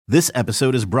This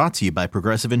episode is brought to you by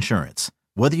Progressive Insurance.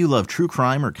 Whether you love true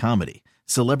crime or comedy,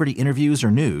 celebrity interviews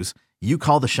or news, you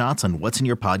call the shots on what's in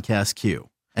your podcast queue.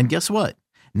 And guess what?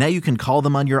 Now you can call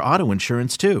them on your auto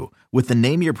insurance too with the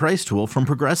Name Your Price tool from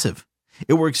Progressive.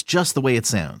 It works just the way it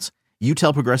sounds. You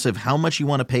tell Progressive how much you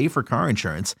want to pay for car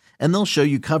insurance, and they'll show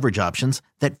you coverage options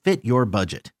that fit your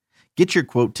budget. Get your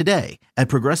quote today at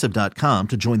Progressive.com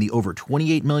to join the over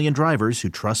 28 million drivers who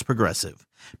trust Progressive.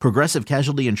 Progressive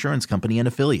Casualty Insurance Company and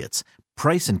Affiliates.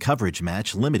 Price and coverage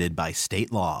match limited by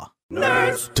state law.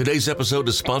 Nerds! Today's episode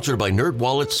is sponsored by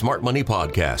NerdWallet's Smart Money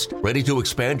Podcast. Ready to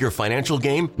expand your financial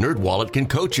game? NerdWallet can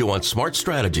coach you on smart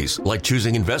strategies like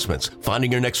choosing investments,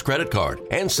 finding your next credit card,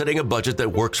 and setting a budget that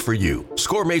works for you.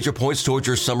 Score major points towards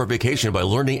your summer vacation by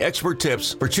learning expert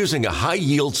tips for choosing a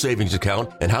high-yield savings account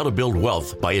and how to build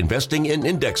wealth by investing in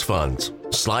index funds.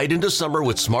 Slide into summer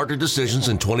with smarter decisions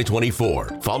in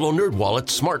 2024. Follow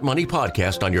NerdWallet's Smart Money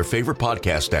Podcast on your favorite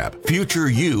podcast app. Future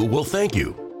you will thank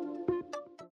you.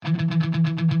 Get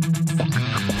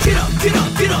up, get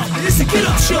up, get up. It's a Get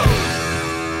Up Show.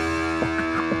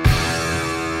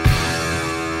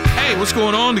 Hey, what's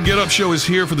going on? The Get Up Show is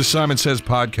here for the Simon Says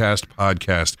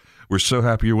podcast. We're so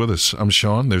happy you're with us. I'm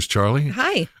Sean. There's Charlie.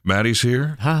 Hi. Matty's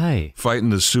here. Hi.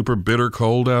 Fighting the super bitter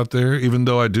cold out there, even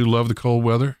though I do love the cold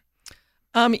weather.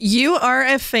 You are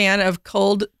a fan of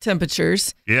cold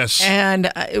temperatures. Yes.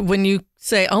 And when you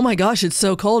say, oh my gosh, it's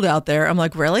so cold out there, I'm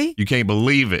like, really? You can't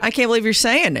believe it. I can't believe you're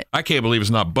saying it. I can't believe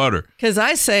it's not butter. Because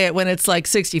I say it when it's like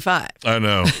 65. I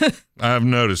know. I've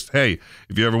noticed. Hey,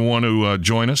 if you ever want to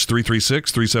join us,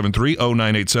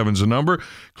 336-373-0987 is the number.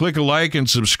 Click a like and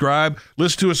subscribe.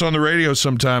 Listen to us on the radio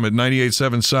sometime at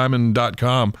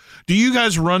 987simon.com. Do you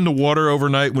guys run the water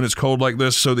overnight when it's cold like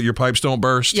this so that your pipes don't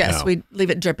burst? Yes, No. we leave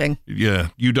it dripping. Yeah,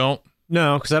 you don't?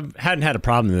 No, because I hadn't had a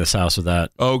problem in this house with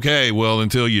that. Okay, well,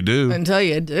 until you do. Until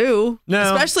you do. No.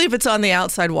 Especially if it's on the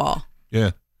outside wall.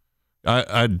 Yeah.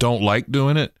 I don't like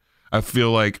doing it. I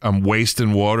feel like I'm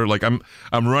wasting water. Like I'm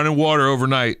running water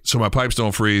overnight so my pipes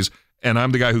don't freeze, and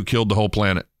I'm the guy who killed the whole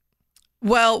planet.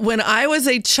 Well, when I was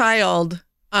a child,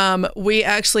 we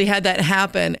actually had that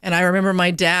happen. And I remember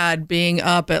my dad being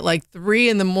up at like 3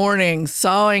 a.m,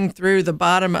 sawing through the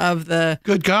bottom of the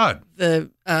Good God.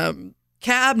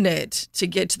 cabinet to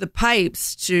get to the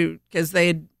pipes because they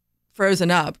had frozen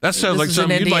up. That sounds This like was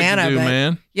something in you'd like to Indiana, do, but-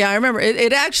 man. Yeah, I remember.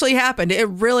 It actually happened. It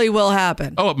really will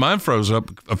happen. Oh, mine froze up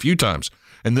a few times.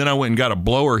 And then I went and got a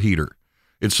blower heater.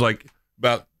 It's like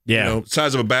about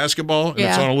size of a basketball, and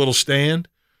it's on a little stand.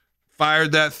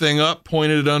 Fired that thing up,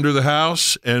 pointed it under the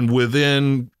house, and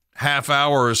within half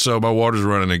hour or so, my water's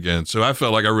running again. So I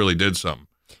felt like I really did something.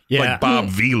 Yeah. Like Bob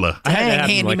Vila. I had that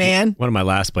Dang, happen, handyman. one of my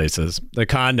last places. The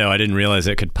condo, I didn't realize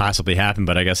it could possibly happen,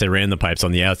 but I guess they ran the pipes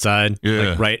on the outside,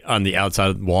 like right on the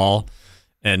outside wall.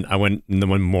 And I went in the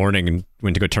one morning and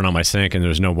went to go turn on my sink, and there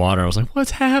was no water. I was like,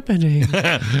 what's happening?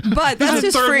 But that's This is a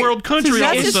just third world country all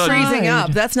That's of a just sudden. freezing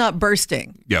up. That's not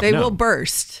bursting. Yeah. They No. will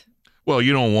burst. Well,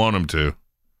 you don't want them to.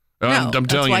 No, I'm that's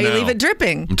telling why you you now. leave it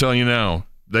dripping. I'm telling you now.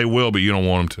 They will, but you don't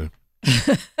want them to.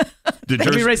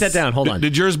 Let me write that down. Hold on.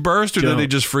 Did yours burst or did they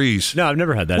just freeze? No, I've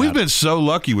never had that We've happen. been so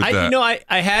lucky with that.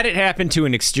 I had it happen to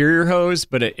an exterior hose,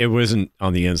 but it wasn't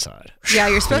on the inside. Yeah,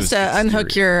 you're supposed to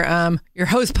unhook your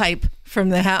hose pipe from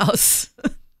the house.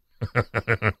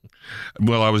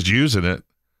 Well, I was using it.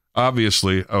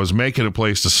 Obviously, I was making a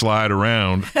place to slide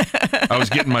around. I was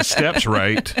getting my steps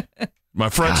right. My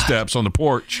front steps on the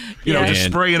porch. Just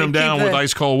spraying them down with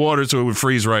ice cold water so it would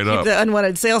freeze right up. Keep the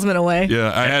unwanted salesman away.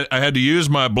 Yeah, I had to use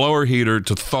my blower heater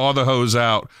to thaw the hose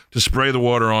out to spray the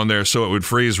water on there so it would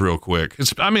freeze real quick.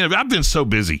 I've been so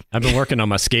busy. I've been working on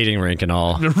my skating rink and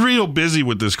all. I've been real busy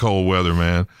with this cold weather,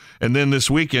 man. And then this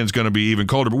weekend's going to be even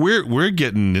colder. But we're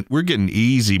getting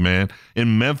easy, man.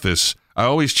 In Memphis, I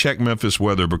always check Memphis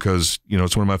weather because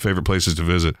it's one of my favorite places to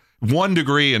visit. 1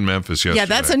 degree in Memphis yesterday. Yeah,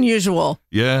 that's unusual.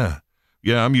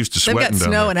 Yeah, I'm used to They've sweating got down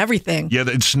snow there. and everything. Yeah,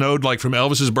 it snowed like from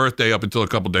Elvis's birthday up until a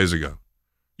couple days ago.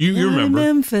 You remember?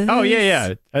 Memphis. Oh,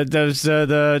 yeah. That was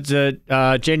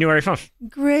the January 1st.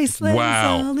 Graceland's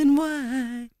Wow. all in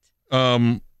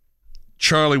white.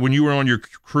 Charlie, when you were on your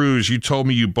cruise, you told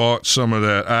me you bought some of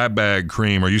that eye bag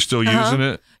cream. Are you still using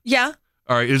it? Yeah.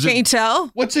 All right. Can't you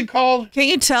tell? What's it called? Can't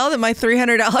you tell that my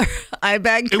 $300 eye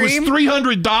bag It was cream?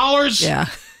 $300? Yeah.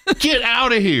 Get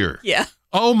out of here. Yeah.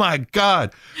 Oh my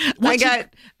God. I got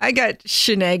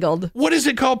shenagled. What is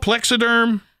it called?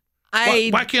 Plexiderm?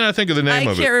 Why can't I think of the name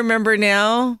of it? I can't remember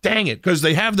now. Dang it, because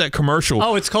they have that commercial.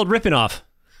 Oh, it's called Ripping Off.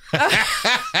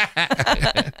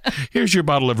 Here's your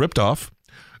bottle of Ripped Off.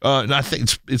 And I think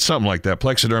it's something like that.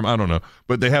 Plexiderm, I don't know.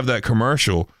 But they have that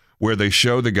commercial where they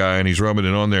show the guy and he's rubbing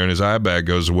it on there and his eye bag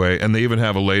goes away. And they even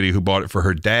have a lady who bought it for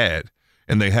her dad.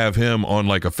 And they have him on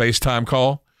like a FaceTime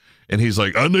call. And he's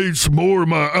like, I need some more of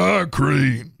my eye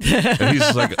cream. And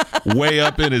he's like way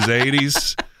up in his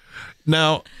 80s.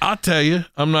 Now, I'll tell you,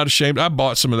 I'm not ashamed. I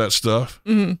bought some of that stuff.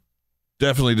 Mm-hmm.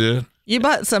 Definitely did. You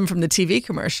bought some from the TV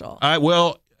commercial.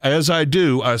 Well, as I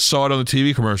do, I saw it on the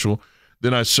TV commercial.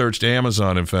 Then I searched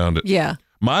Amazon and found it. Yeah.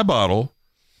 My bottle,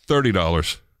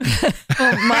 $30.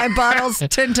 My bottle's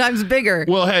 10 times bigger.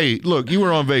 Well, hey, look, you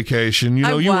were on vacation. You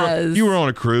know, you were on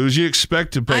a cruise. You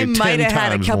expect to pay 10 times more. I might have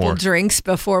had a couple drinks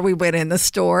before we went in the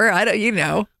store. I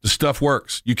don't, The stuff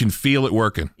works. You can feel it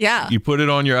working. Yeah. You put it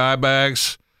on your eye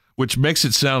bags, which makes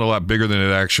it sound a lot bigger than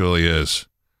it actually is.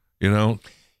 You know?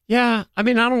 Yeah. I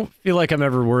mean, I don't feel like I'm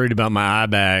ever worried about my eye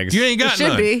bags. You ain't got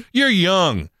none. Be. You're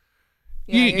young.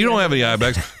 Yeah, you don't have any eye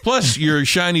bags. Plus, your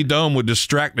shiny dome would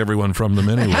distract everyone from them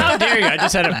anyway. How dare you? I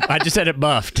just had it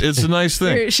buffed. It's a nice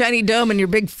thing. Your shiny dome and your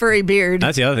big furry beard.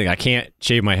 That's the other thing. I can't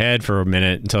shave my head for a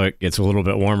minute until it gets a little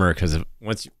bit warmer because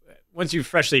once you've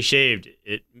freshly shaved,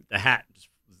 the hat.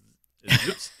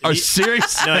 Are you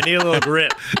serious? No, I need a little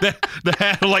grip. the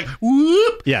hat like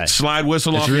whoop. Yeah, slide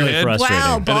whistle off really your head. Frustrating.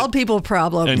 Wow, bald people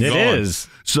problem. And it is.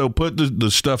 So put the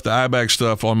stuff, the eye bag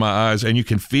stuff on my eyes, and you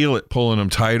can feel it pulling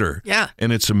them tighter. Yeah,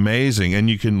 and it's amazing. And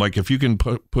you can if you can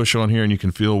push on here, and you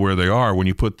can feel where they are when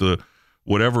you put the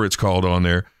whatever it's called on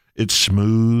there. It's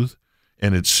smooth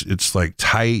and it's like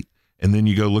tight. And then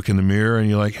you go look in the mirror, and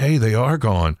you're like, hey, they are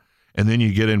gone. And then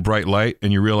you get in bright light,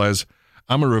 and you realize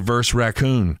I'm a reverse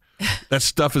raccoon. That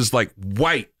stuff is like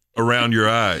white around your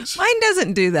eyes. Mine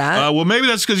doesn't do that. Well, maybe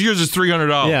that's because yours is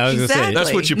 $300. Yeah, I was exactly. Gonna say.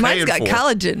 That's what you pay it for. Mine's got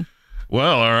collagen.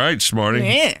 Well, all right, Smarty.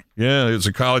 Yeah, it's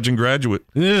a collagen graduate.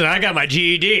 I got my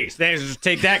GED. Thanks,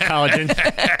 take that collagen.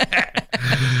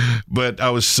 But I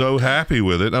was so happy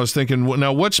with it. I was thinking,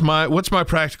 now what's my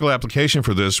practical application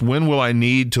for this? When will I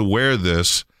need to wear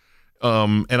this?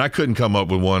 And I couldn't come up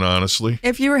with one, honestly.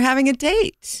 If you were having a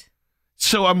date.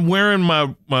 So I'm wearing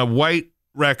my white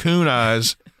raccoon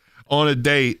eyes on a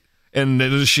date, and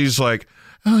she's like,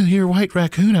 oh, your white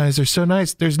raccoon eyes are so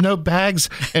nice. There's no bags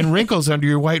and wrinkles under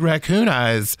your white raccoon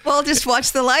eyes. Well, just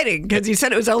watch the lighting, because you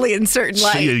said it was only in certain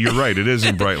light. Yeah, you're right. It is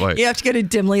in bright light. You have to go to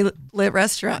dimly lit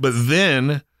restaurant. But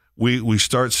then we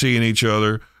start seeing each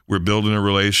other. We're building a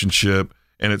relationship,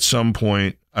 and at some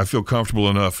point, I feel comfortable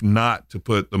enough not to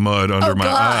put the mud under my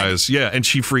eyes. Yeah, and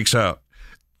she freaks out.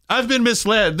 I've been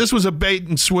misled. This was a bait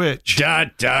and switch. Da,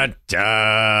 da,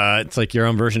 da. It's like your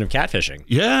own version of catfishing.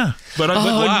 Yeah. But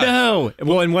no.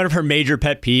 Well, and one of her major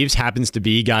pet peeves happens to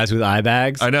be guys with eye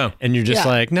bags. I know. And you're just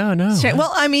like, no.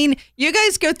 Well, I mean, you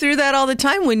guys go through that all the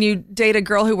time when you date a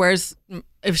girl who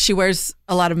if she wears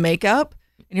a lot of makeup,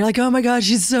 and you're like, oh my God,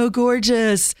 she's so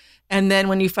gorgeous. And then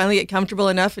when you finally get comfortable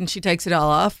enough and she takes it all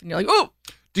off, and you're like, oh.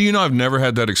 Do you know I've never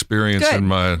had that experience in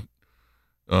my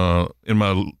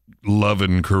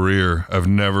loving career? I've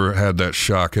never had that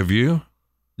shock. Have you?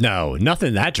 No,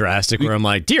 nothing that drastic where I'm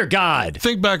like, dear God.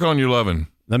 Think back on your loving.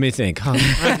 Let me think.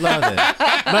 My loving.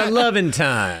 My loving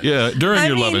time. Yeah, during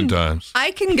your loving times.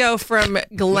 I can go from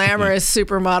glamorous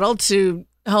supermodel to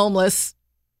homeless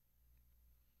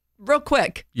real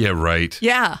quick. Yeah, right.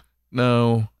 Yeah.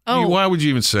 No. Oh. Why would you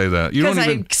even say that? Because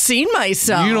I've seen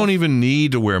myself. You don't even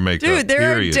need to wear makeup. Dude,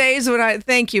 there are days when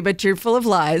thank you, but you're full of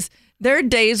lies. There are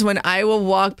days when I will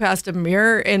walk past a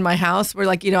mirror in my house where,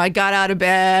 like, I got out of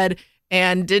bed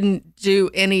and didn't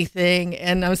do anything,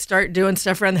 and I start doing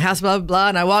stuff around the house, blah, blah, blah,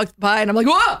 and I walked by and I'm like,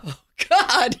 whoa,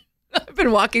 God, I've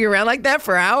been walking around like that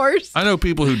for hours. I know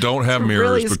people who don't have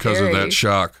mirrors really because of that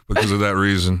shock, because of that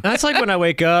reason. That's like when I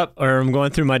wake up or I'm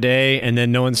going through my day and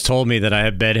then no one's told me that I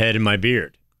have bedhead in my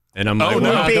beard. And I'm like,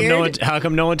 well, how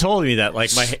come no one told me that?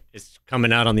 Like, it's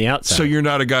coming out on the outside. So you're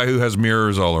not a guy who has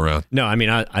mirrors all around? No, I mean,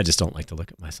 I just don't like to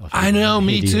look at myself. I know,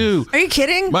 me too. Are you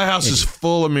kidding? My house is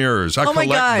full of mirrors. I collect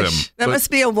them. That must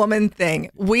be a woman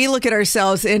thing. We look at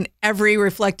ourselves in every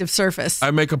reflective surface.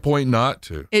 I make a point not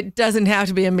to. It doesn't have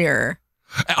to be a mirror.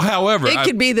 However, it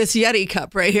could be this Yeti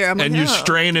cup right here. And you're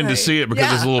straining to see it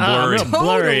because it's a little blurry.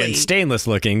 Blurry and stainless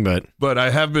looking, but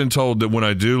I have been told that when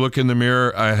I do look in the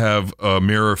mirror, I have a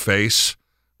mirror face,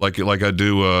 like I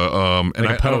do. And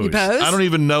like a pose. I don't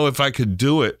even know if I could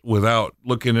do it without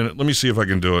looking in it. Let me see if I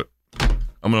can do it.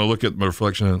 I'm going to look at my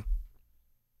reflection.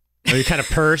 Are you kind of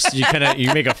pursed? You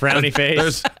make a frowny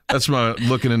face. That's my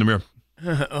looking in the mirror.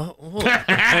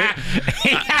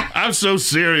 I'm so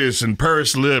serious and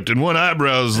pursed-lipped, and one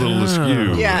eyebrow is a little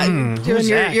askew. Yeah, doing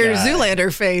your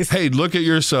Zoolander face. Hey, look at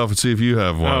yourself and see if you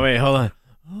have one. Oh, wait, hold on.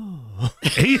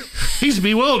 He's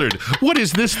bewildered. What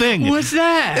is this thing? What's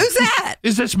that? Who's that?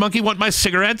 Is this monkey want my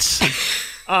cigarettes?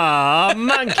 Aw,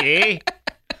 monkey.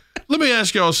 Let me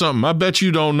ask y'all something. I bet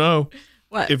you don't know.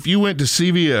 What? If you went to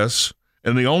CVS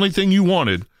and the only thing you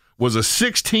wanted was a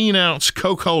 16-ounce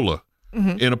Coca-Cola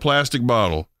in a plastic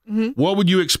bottle, what would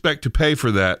you expect to pay for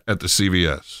that at the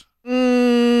CVS?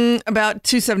 About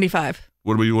 $2.75.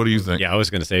 What do you think? Yeah, I was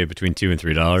going to say between $2 and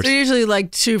 $3. So usually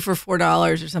like 2 for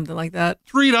 $4 or something like that.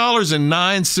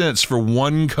 $3.09 for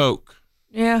one Coke.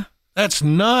 Yeah. That's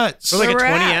nuts. For like a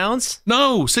Where we're 20-ounce?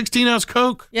 No, 16-ounce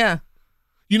Coke. Yeah.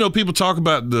 You know, people talk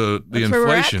about the That's where we're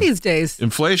at inflation. these days.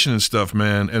 Inflation and stuff,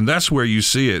 man. And that's where you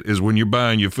see it, is when you're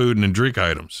buying your food and drink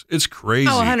items. It's crazy.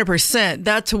 Oh, 100%.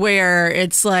 That's where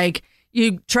it's like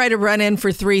you try to run in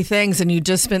for 3 things and you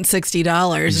just spent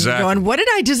 $60. Exactly. And you're going, what did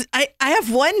I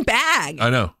have one bag. I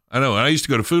know. And I used to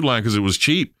go to Food Line because it was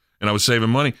cheap and I was saving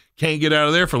money. Can't get out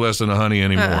of there for less than $100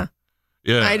 anymore.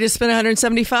 Yeah. I just spent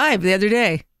 $175 the other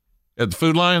day. At the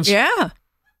Food Lions? Yeah.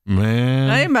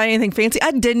 Man. I didn't buy anything fancy. I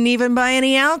didn't even buy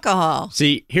any alcohol.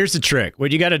 See, here's the trick.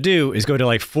 What you got to do is go to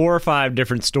like 4 or 5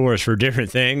 different stores for different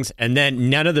things, and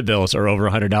then none of the bills are over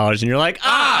 $100, and you're like,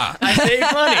 I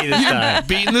saved money this time.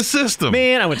 Beating the system.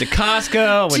 Man, I went to Costco,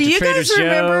 I went to Trader Joe. Do you guys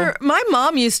remember? My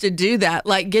mom used to do that,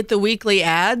 like get the weekly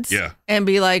ads and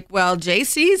be like, well,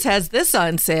 JC's has this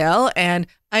on sale, and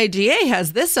IGA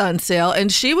has this on sale,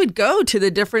 and she would go to the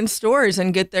different stores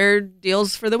and get their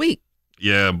deals for the week.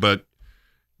 Yeah, but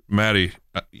Matty,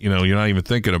 you're not even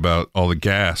thinking about all the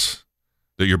gas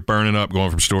that you're burning up going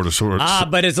from store to store.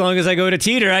 But as long as I go to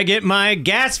Teeter, I get my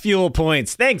gas fuel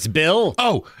points. Thanks, Bill.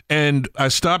 Oh, and I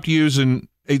stopped using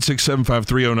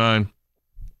 8675309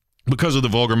 because of the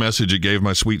vulgar message it gave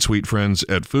my sweet, sweet friends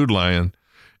at Food Lion.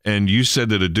 And you said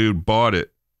that a dude bought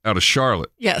it out of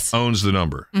Charlotte. Yes. Owns the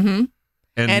number. Mm-hmm.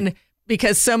 And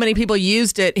because so many people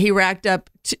used it, he racked up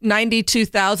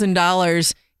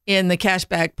 $92,000 in the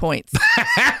cashback points.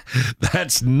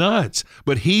 That's nuts.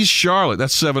 But he's Charlotte.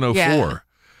 That's 704. Yeah.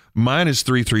 Mine is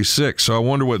 336. So I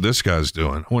wonder what this guy's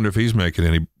doing. I wonder if he's making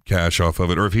any cash off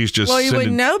of it, or if he's just you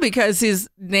wouldn't know because his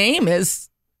name is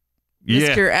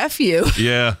Mr. FU.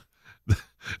 Yeah.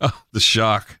 Oh, the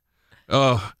shock.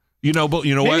 Oh, but you know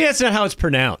Maybe what? Maybe that's not how it's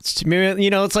pronounced. Maybe,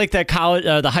 it's like that college,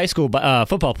 the high school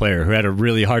football player who had a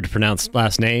really hard to pronounce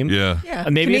last name. Yeah.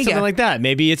 Maybe it's something like that.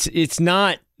 Maybe it's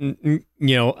not, a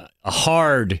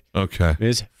hard. Okay.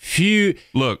 It's few.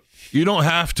 Look, you don't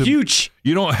have to. Huge.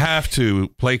 You don't have to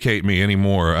placate me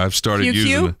anymore. I've started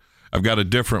using. I've got a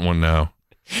different one now,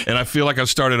 and I feel like I've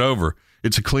started over.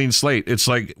 It's a clean slate. It's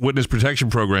like Witness Protection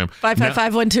Program.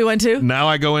 555-1212. Now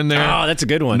I go in there. Oh, that's a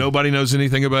good one. Nobody knows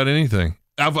anything about anything.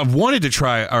 I've wanted to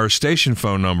try our station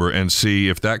phone number and see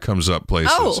if that comes up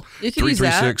places. Oh, you can use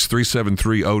that.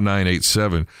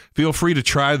 336-373-0987. Feel free to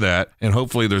try that, and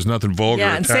hopefully there's nothing vulgar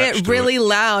attached to it. Yeah, and say it really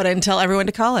loud and tell everyone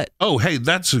to call it. Oh, hey,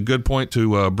 that's a good point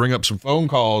to bring up some phone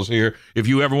calls here. If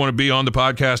you ever want to be on the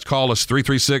podcast, call us,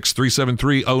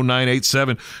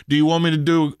 336-373-0987. Do you want me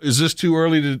to is this too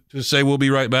early to say we'll be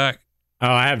right back?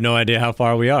 Oh, I have no idea how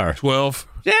far we are. 12?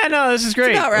 Yeah, no, this is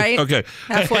great. It's about right. Okay.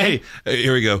 Halfway. Hey,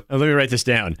 here we go. Let me write this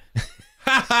down.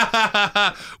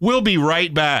 We'll be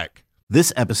right back.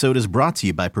 This episode is brought to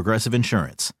you by Progressive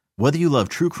Insurance. Whether you love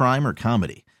true crime or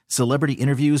comedy, celebrity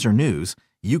interviews or news,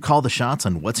 you call the shots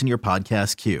on what's in your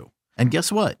podcast queue. And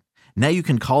guess what? Now you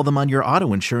can call them on your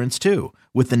auto insurance too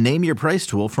with the Name Your Price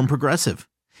tool from Progressive.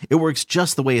 It works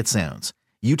just the way it sounds.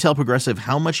 You tell Progressive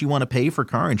how much you want to pay for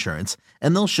car insurance,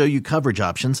 and they'll show you coverage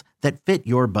options that fit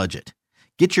your budget.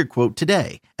 Get your quote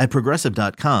today at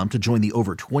Progressive.com to join the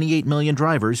over 28 million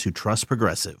drivers who trust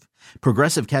Progressive.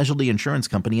 Progressive Casualty Insurance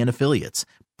Company and Affiliates.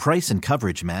 Price and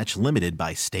coverage match limited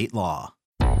by state law.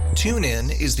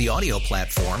 TuneIn is the audio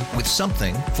platform with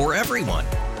something for everyone.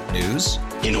 News.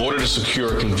 In order to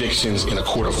secure convictions in a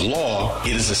court of law,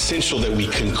 it is essential that we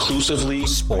conclusively.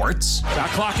 Sports.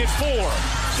 Shot clock at 4.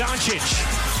 Doncic.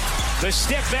 The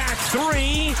step back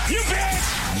 3. You bet.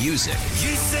 Music.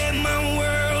 You set my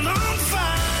world on fire.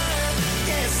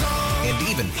 Yes, and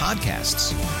even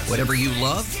podcasts. Whatever you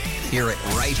love, hear it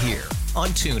right here on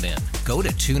TuneIn. Go to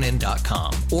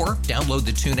TuneIn.com or download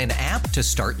the TuneIn app to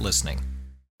start listening.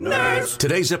 Nerds.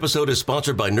 Today's episode is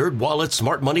sponsored by NerdWallet's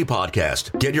Smart Money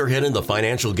Podcast. Get your head in the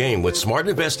financial game with smart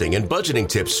investing and budgeting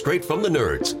tips straight from the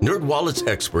nerds. NerdWallet's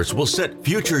experts will set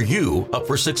future you up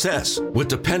for success with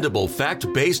dependable,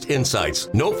 fact-based insights.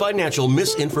 No financial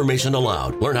misinformation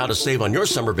allowed. Learn how to save on your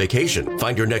summer vacation,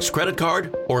 find your next credit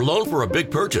card, or loan for a big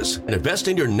purchase, and invest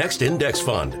in your next index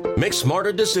fund. Make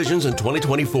smarter decisions in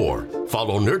 2024.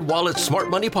 Follow NerdWallet's Smart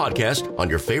Money Podcast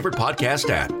on your favorite podcast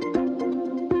app.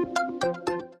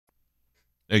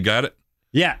 Hey, got it?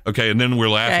 Yeah. Okay, and then we're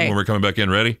laughing when we're coming back in.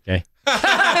 Ready? Okay.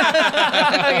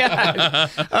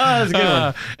 that's a good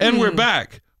one. And we're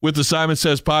back with the Simon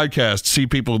Says podcast. See,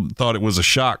 people thought it was a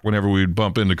shock whenever we'd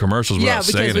bump into commercials without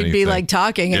saying anything. Yeah, because we'd be like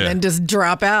talking and then just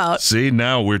drop out. See,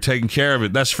 now we're taking care of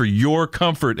it. That's for your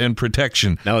comfort and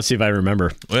protection. Now let's see if I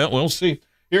remember. Well, we'll see.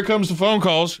 Here comes the phone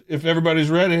calls. If everybody's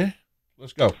ready,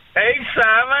 let's go. Hey,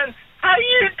 Simon. How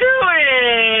you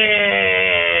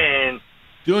doing?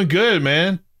 Doing good,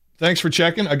 man. Thanks for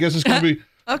checking. I guess it's going to be...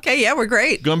 Okay, yeah, we're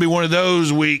great. Going to be one of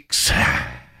those weeks.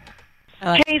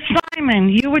 Hey, Simon,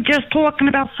 you were just talking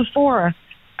about Sephora.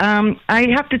 I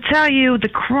have to tell you, the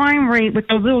crime rate with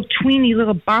those little tweeny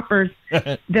little boppers,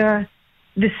 the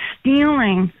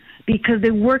stealing, because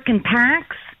they work in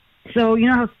packs. So you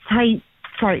know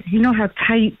how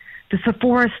tight the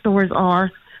Sephora stores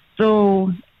are.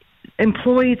 So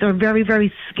employees are very,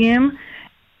 very skim.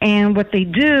 And what they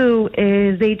do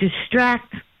is they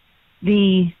distract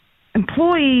the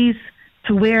employees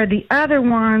to where the other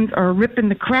ones are ripping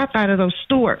the crap out of those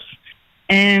stores.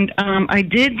 And I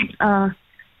did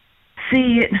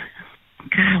see it.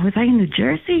 God, was I in New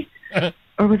Jersey?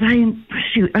 Or was I in,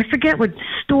 I forget what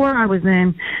store I was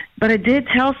in. But I did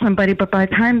tell somebody, but by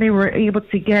the time they were able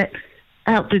to get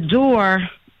out the door,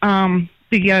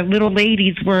 the little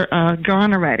ladies were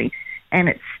gone already. And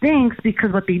it stinks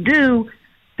because what they do,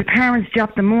 the parents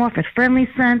drop them off at Friendly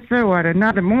Center or at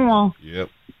another mall. Yep.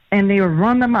 And they will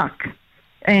run amok.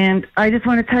 And I just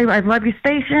want to tell you, I love your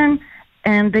station,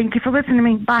 and thank you for listening to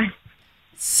me. Bye.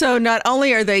 So not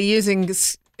only are they using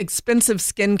expensive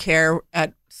skincare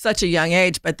at such a young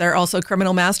age, but they're also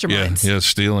criminal masterminds. Yeah,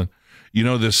 stealing. You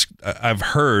know, this, I've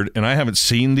heard, and I haven't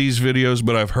seen these videos,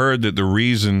 but I've heard that the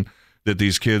reason that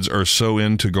these kids are so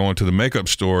into going to the makeup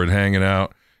store and hanging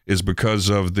out is because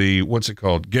of the, what's it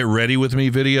called? Get Ready With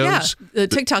Me videos? Yeah, the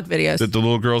TikTok videos. That the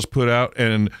little girls put out.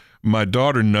 And my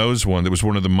daughter knows one that was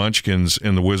one of the munchkins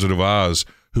in The Wizard of Oz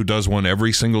who does one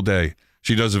every single day.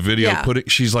 She does a video,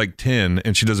 she's like 10,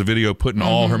 and she does a video putting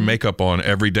all her makeup on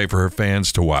every day for her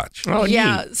fans to watch. Oh,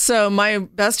 yeah. Neat. So my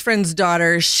best friend's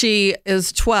daughter, she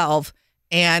is 12,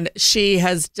 and she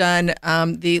has done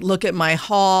the Look at My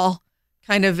Haul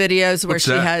kind of videos where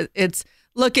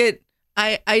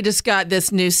I just got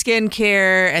this new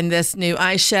skincare and this new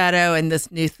eyeshadow and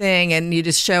this new thing, and you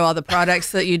just show all the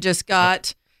products that you just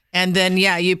got. And then,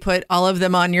 you put all of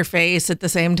them on your face at the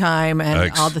same time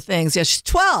and all the things. Yeah, she's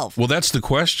 12. Well, that's the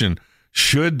question.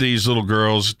 Should these little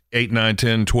girls, 8, 9,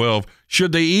 10, 12,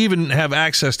 should they even have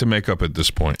access to makeup at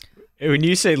this point? When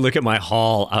you say look at my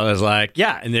haul, I was like,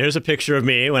 and there's a picture of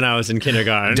me when I was in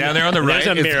kindergarten. Down there on the right.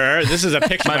 There's a mirror. This is a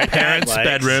picture of my parents'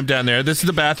 bedroom down there. This is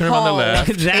the bathroom on the left.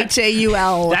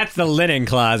 H-A-U-L. That's the linen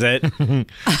closet.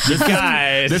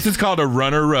 This is called a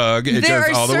runner rug. It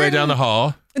goes all the way down the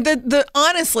hall.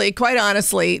 Quite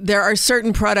honestly, there are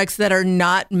certain products that are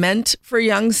not meant for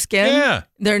young skin. Yeah.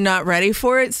 They're not ready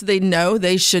for it, so they know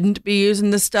they shouldn't be using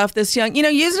the stuff this young. You know,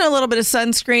 using a little bit of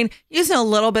sunscreen, using a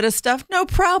little bit of stuff, no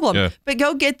problem. Yeah. But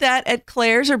go get that at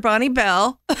Claire's or Bonnie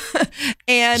Bell.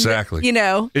 And,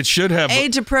 it should have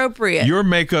age appropriate. Your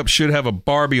makeup should have a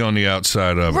Barbie on the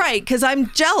outside of it. Right, because I'm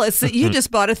jealous that you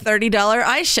just bought a $30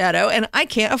 eyeshadow and I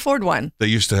can't afford one. They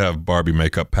used to have Barbie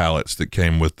makeup palettes that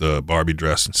came with the Barbie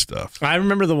dress and stuff. I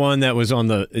remember the one that was on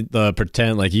the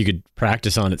pretend, like you could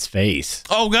practice on its face.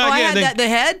 Oh, God, I had that, the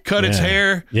head? Cut its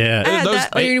hair. Yeah. I had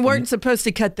that. You weren't supposed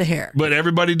to cut the hair. But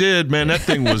everybody did, man. That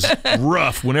thing was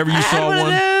rough. Whenever you saw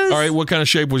one. All right, what kind of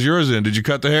shape was yours in? Did you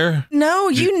cut the hair? No,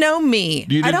 you know me.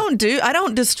 I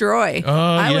don't destroy.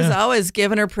 I was always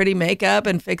giving her pretty makeup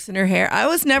and fixing her hair. I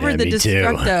was never the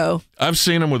destructo. I've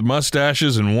seen them with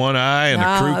mustaches and one eye and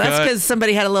a crew cut. That's because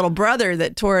somebody had a little brother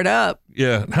that tore it up.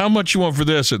 Yeah. How much you want for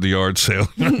this at the yard sale?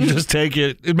 Just take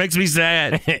it. It makes me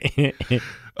sad.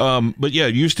 But yeah,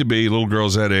 it used to be little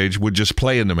girls that age would just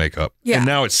play in the makeup. Yeah. And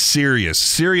now it's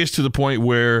serious to the point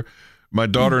where my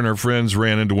daughter and her friends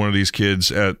ran into one of these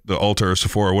kids at the Ulta or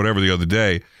Sephora or whatever the other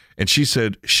day. And she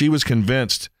said she was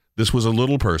convinced this was a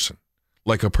little person,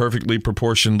 like a perfectly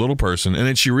proportioned little person. And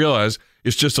then she realized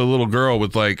it's just a little girl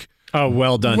with like, oh,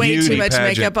 well done. Way too much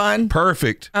makeup on.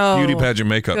 Perfect beauty pageant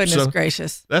makeup. Goodness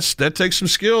gracious. That takes some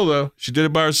skill, though. She did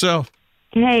it by herself.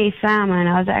 Hey, Simon,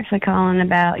 I was actually calling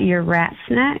about your rat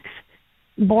snacks.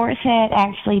 Boar's Head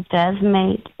actually does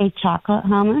make a chocolate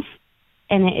hummus,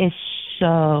 and it is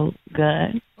so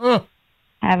good. Oh.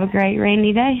 Have a great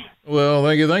rainy day. Well,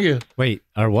 thank you. Wait,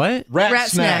 our what? Rat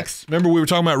snacks. Remember we were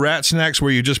talking about rat snacks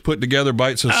where you just put together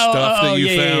bites of stuff that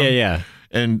you found? Yeah.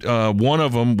 And one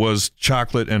of them was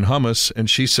chocolate and hummus, and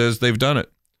she says they've done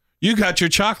it. You got your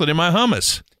chocolate in my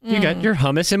hummus. You got your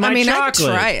hummus in my chocolate.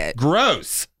 I'd try it.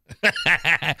 Gross.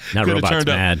 Now robots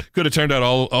mad. Could have turned out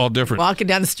all different. Walking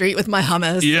down the street with my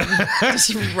hummus. Yeah.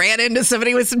 Just ran into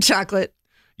somebody with some chocolate.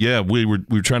 Yeah, we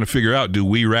were trying to figure out, do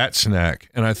we rat snack?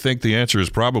 And I think the answer is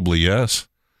probably yes.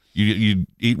 You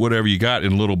eat whatever you got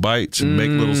in little bites and make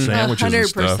little sandwiches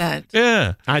 100%. And stuff.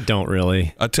 Yeah. I don't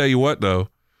really. I'll tell you what, though.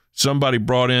 Somebody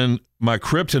brought in my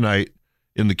kryptonite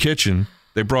in the kitchen.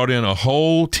 They brought in a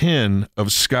whole tin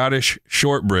of Scottish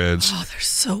shortbreads. Oh, they're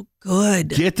so good.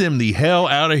 Get them the hell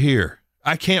out of here.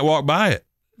 I can't walk by it.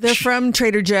 They're from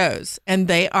Trader Joe's, and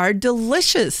they are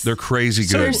delicious. They're crazy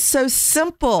good. They're so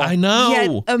simple. I know.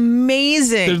 Yet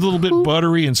amazing. They're a little bit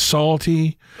buttery and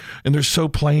salty, and they're so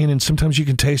plain, and sometimes you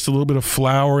can taste a little bit of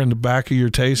flour in the back of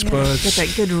your taste buds. Get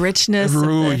that good richness.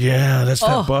 Yeah, that's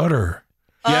that butter.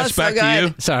 Yes, back to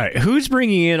you. Sorry, who's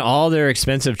bringing in all their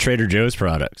expensive Trader Joe's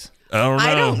products?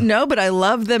 I don't know, but I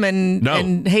love them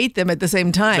and hate them at the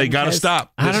same time. They got to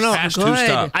stop. I don't know. Has to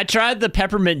stop. I tried the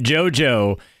peppermint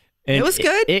JoJo. And it was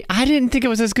good. I didn't think it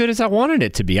was as good as I wanted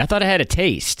it to be. I thought it had a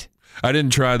taste. I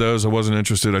didn't try those. I wasn't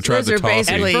interested. I tried the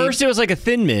toffee. At first, it was like a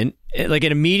Thin Mint. Like the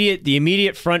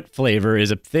immediate front flavor is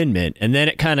a Thin Mint, and then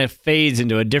it kind of fades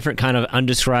into a different kind of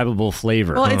undescribable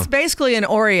flavor. Well, it's basically an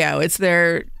Oreo. It's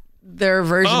their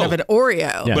version of an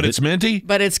Oreo. Yeah, but it's minty?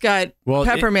 But it's got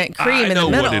peppermint cream in the middle.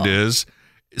 I know what it is.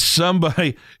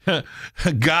 Somebody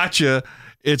gotcha.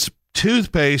 It's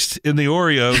toothpaste in the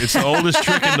Oreo. It's the oldest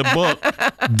trick in the book.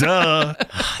 Duh.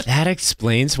 That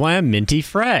explains why I'm minty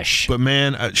fresh. But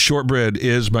man, shortbread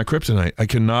is my kryptonite. I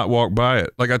cannot walk by it.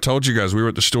 Like I told you guys, we were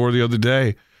at the store the other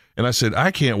day, and I said,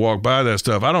 I can't walk by that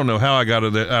stuff. I don't know how I got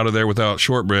out of there without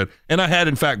shortbread. And I had,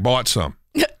 in fact, bought some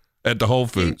at the Whole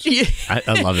Foods.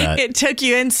 I love that. It took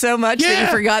you in so much that you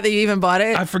forgot that you even bought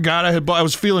it. I forgot I had bought. I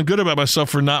was feeling good about myself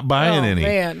for not buying any.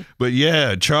 Man. But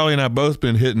yeah, Charlie and I both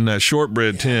been hitting that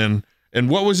shortbread tin. And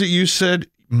what was it you said?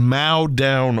 Mow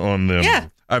down on them. Yeah.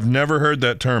 I've never heard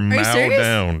that term, mow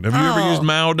down. Have you ever used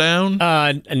mow down?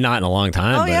 Not in a long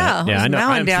time. Oh, yeah. I know.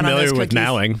 I'm down familiar with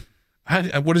mowing.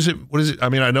 What is it? I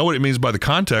mean, I know what it means by the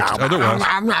context. Otherwise,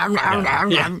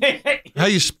 how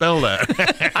you spell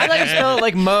that? I like to spell it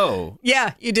like mow.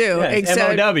 Yeah, you do. Yeah,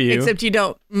 M-O-W. Except you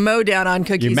don't mow down on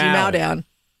cookies. You mow down.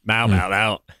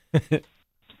 Mow.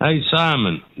 Hey,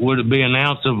 Simon, would it be an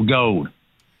ounce of gold?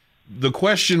 The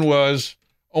question was,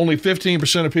 only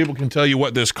 15% of people can tell you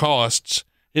what this costs.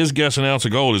 His guess an ounce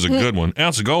of gold is a good one.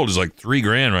 Ounce of gold is like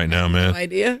 $3,000 right now, man. No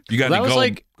idea. You got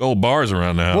any gold bars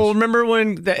around the house? Well, remember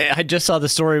when I just saw the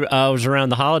story? It was around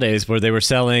the holidays where they were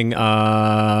selling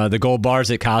the gold bars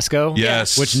at Costco.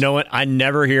 Yes, which I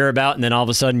never hear about, and then all of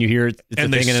a sudden you hear it's a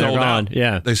thing and they're gone.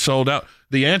 Yeah, they sold out.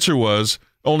 The answer was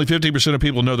only 15% of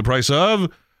people know the price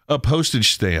of a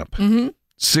postage stamp.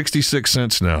 66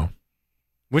 cents now.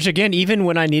 Which, again, even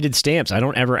when I needed stamps, I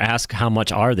don't ever ask how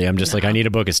much are they. I'm just like, I need a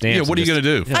book of stamps. Yeah, what are you going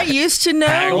to do? I used to know.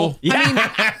 Haggle? Yeah. I mean,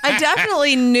 I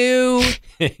definitely knew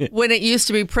when it used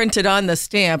to be printed on the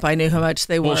stamp. I knew how much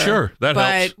they were. Well, sure. That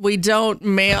helps. But we don't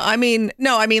mail. I mean,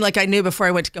 like I knew before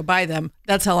I went to go buy them.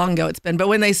 That's how long ago it's been. But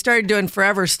when they started doing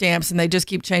forever stamps and they just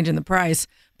keep changing the price.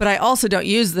 But I also don't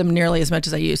use them nearly as much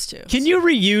as I used to. Can you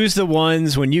reuse the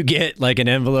ones when you get like an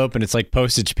envelope and it's like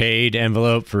postage paid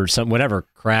envelope for some whatever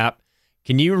crap?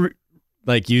 Can you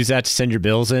use that to send your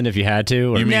bills in if you had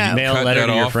to, or you mean mail a letter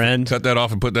to your friend? Cut that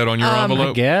off and put that on your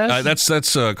envelope. I guess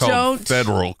that's called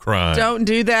federal crime. Don't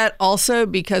do that. Also,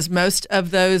 because most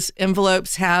of those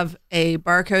envelopes have a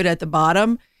barcode at the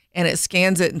bottom, and it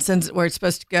scans it and sends it where it's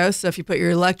supposed to go. So if you put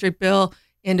your electric bill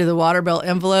into the water bill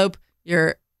envelope,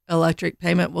 your electric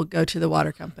payment will go to the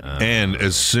water company. And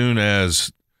as soon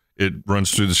as it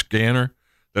runs through the scanner,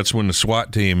 that's when the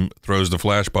SWAT team throws the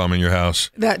flash bomb in your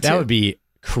house. That would be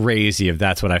crazy if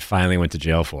that's what I finally went to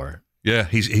jail for. Yeah,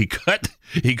 he cut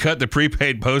the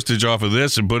prepaid postage off of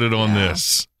this and put it on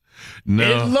this.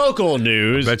 No, in local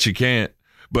news. Bet you can't.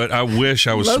 But I wish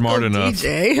I was smart enough.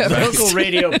 Local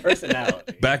radio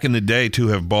personality. Back in the day to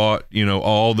have bought,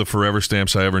 all the forever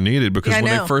stamps I ever needed, because when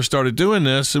they first started doing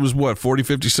this, it was what, 40,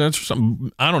 50 cents or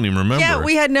something? I don't even remember. Yeah,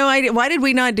 we had no idea. Why did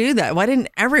we not do that? Why didn't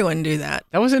everyone do that?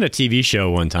 That was in a TV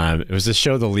show one time. It was the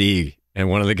show The League, and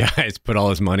one of the guys put all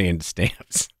his money into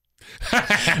stamps.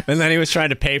 And then he was trying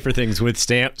to pay for things with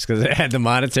stamps because it had the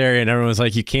monetary, and everyone was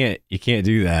like, you can't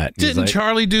do that. Didn't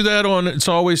Charlie do that on It's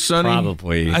Always Sunny?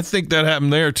 Probably. I think that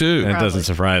happened there too. That doesn't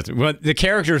surprise me. Well, the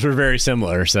characters were very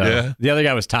similar. So the other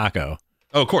guy was Taco.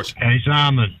 Oh, of course. Hey,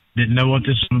 Simon, didn't know what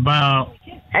this was about.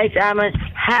 Hey, Simon,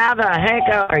 how the heck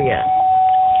are you?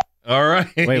 All right.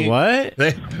 Wait, what?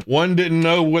 One didn't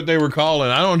know what they were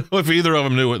calling. I don't know if either of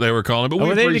them knew what they were calling, but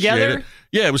we appreciate it. Together?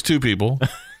 Yeah, it was two people.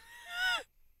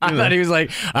 I thought he was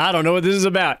like, I don't know what this is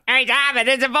about. Hey, Simon,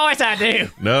 it's a voice I do.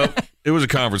 No, it was a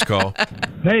conference call.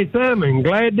 Hey, Simon,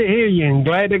 glad to hear you and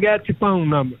glad I got your phone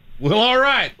number. Well, all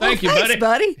right. Thanks,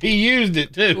 buddy. He used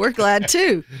it, too. We're glad,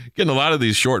 too. Getting a lot of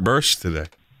these short bursts today.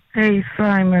 Hey,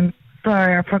 Simon.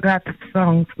 Sorry, I forgot the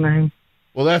song's name.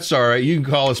 Well, that's all right. You can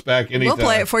call us back anytime. We'll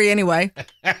play it for you anyway.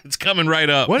 It's coming right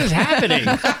up. What is happening?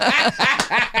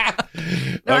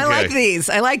 No, I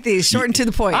like these. Short and to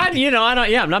the point.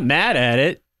 I'm not mad at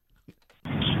it.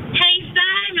 Hey,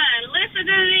 Simon, listen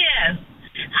to this.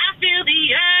 I feel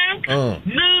the earth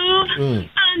move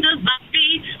under my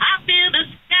feet. I feel the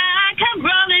sky come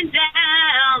rolling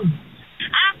down.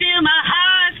 I feel my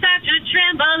heart start to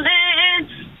tremble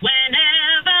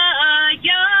whenever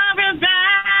you're around.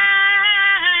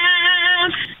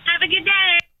 Have a good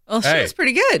day. Well, she was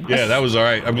pretty good. Yeah, that was all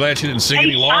right. I'm glad she didn't sing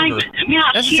any longer.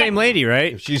 That's the same lady,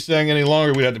 right? If she sang any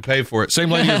longer, we'd have to pay for it. Same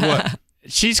lady as what?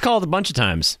 She's called a bunch of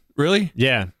times. Really?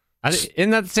 Yeah. Isn't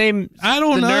that the same? I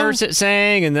don't know. The nurse that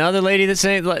sang and the other lady that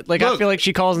sang. Like Look, I feel like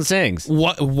she calls and sings.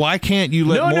 Why can't you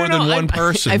let more than one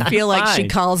person? I feel like she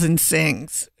calls and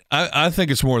sings. I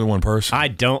think it's more than one person. I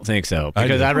don't think so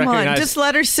because I Come recognize. on, just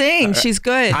let her sing. She's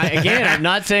good. I'm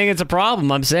not saying it's a problem.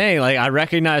 I'm saying I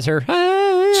recognize her.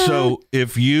 So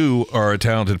if you are a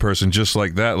talented person just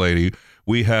like that lady,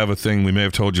 we have a thing we may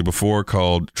have told you before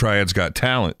called Triad's Got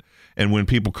Talent. And when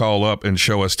people call up and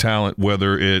show us talent,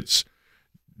 whether it's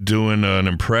doing an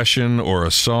impression or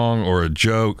a song or a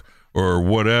joke or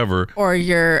whatever. Or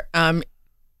your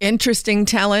interesting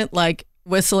talent like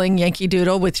whistling Yankee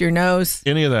Doodle with your nose.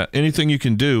 Any of that. Anything you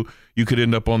can do, you could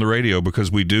end up on the radio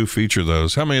because we do feature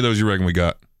those. How many of those you reckon we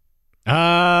got?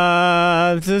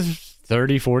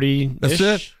 30, 40. That's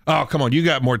it? Oh, come on. You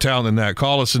got more talent than that.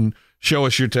 Call us and show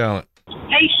us your talent.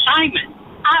 Hey, Simon,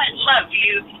 I love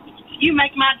you. You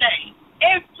make my day.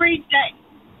 Every day.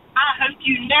 I hope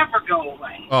you never go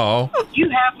away. Oh. You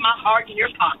have my heart in your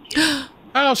pocket.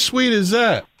 How sweet is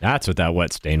that? That's what that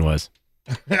wet stain was.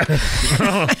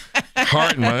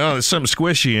 Heart in my, there's something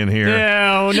squishy in here.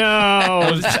 No.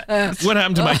 What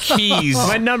happened to my keys?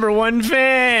 My number one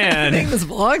fan. I think this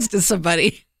belongs to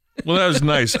somebody. Well, that was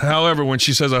nice. However, when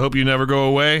she says, I hope you never go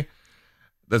away,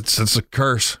 that's a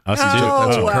curse. That's a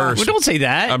curse. Well, don't say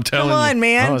that. I'm telling you. Come on,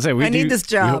 man. I need this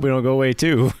job. We hope we don't go away,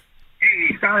 too.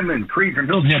 Hey, Simon, Creed from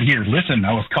Hillshead here. Listen,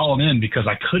 I was calling in because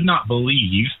I could not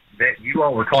believe that you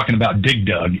all were talking about Dig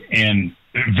Dug and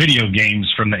video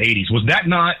games from the 80s. Was that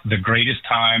not the greatest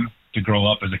time to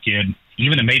grow up as a kid,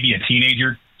 even maybe a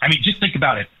teenager? I mean, just think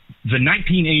about it. The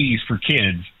 1980s for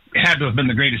kids had to have been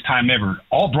the greatest time ever,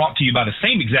 all brought to you by the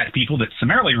same exact people that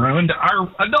summarily ruined our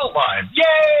adult lives.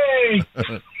 Yay!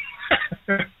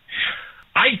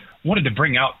 I wanted to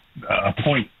bring out a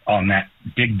point on that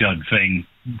Dig Dug thing.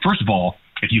 First of all,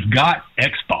 if you've got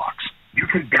Xbox, you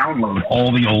can download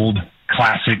all the old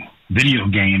classic video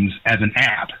games as an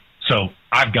app. So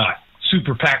I've got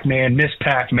Super Pac-Man, Miss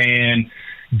Pac-Man,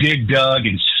 Dig Dug,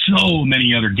 and so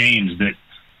many other games that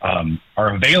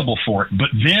are available for it. But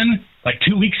then, like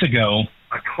 2 weeks ago,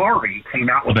 Atari came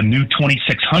out with a new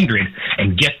 2600.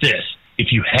 And get this,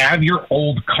 if you have your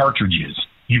old cartridges,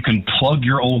 you can plug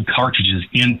your old cartridges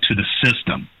into the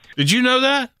system. Did you know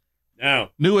that? No.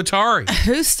 New Atari.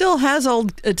 Who still has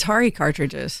old Atari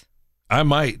cartridges? I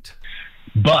might.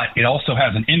 But it also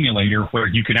has an emulator where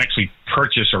you can actually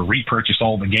purchase or repurchase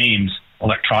all the games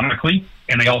electronically,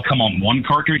 and they all come on one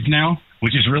cartridge now,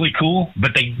 which is really cool.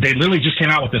 But they literally just came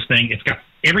out with this thing. It's got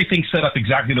everything set up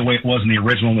exactly the way it was in the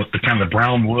original with the kind of the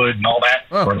brown wood and all that,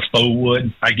 or the faux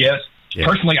wood, I guess. Yeah.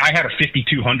 Personally, I had a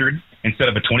 5200 instead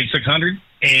of a 2600,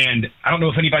 and I don't know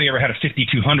if anybody ever had a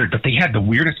 5200, but they had the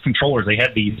weirdest controllers. They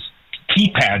had these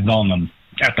keypads on them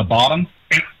at the bottom,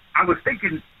 and I was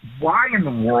thinking, why in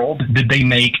the world did they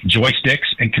make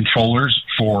joysticks and controllers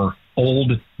for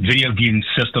old video game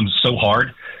systems so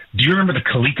hard? Do you remember the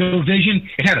ColecoVision?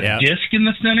 It had a disc in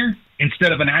the center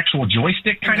instead of an actual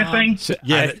joystick kind of thing. So,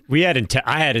 yeah,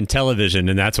 I had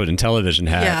Intellivision, and that's what Intellivision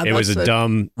had. Yeah, it was a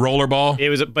dumb rollerball. It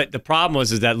was, but the problem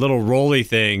was that little rolly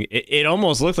thing. It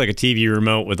almost looked like a TV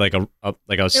remote with like a circle.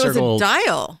 It was a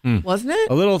dial, wasn't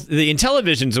it? A little. The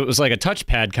Intellivisions, it was like a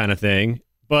touchpad kind of thing,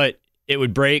 but it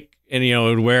would break and it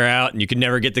would wear out, and you could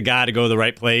never get the guy to go to the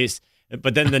right place.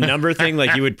 But then the number thing,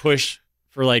 like you would push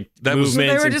for like movements. So they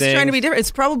were and just trying to be different.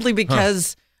 It's probably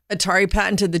because Atari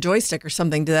patented the joystick or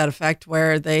something to that effect,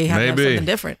 where they had to have something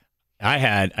different. I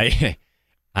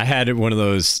had one of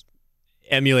those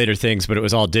emulator things, but it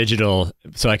was all digital,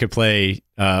 so I could play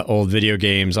old video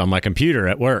games on my computer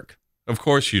at work. Of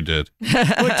course you did.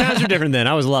 Well, times were different then.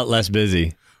 I was a lot less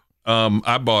busy.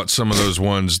 I bought some of those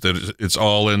ones that it's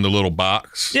all in the little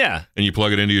box. Yeah. And you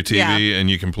plug it into your TV and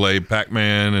you can play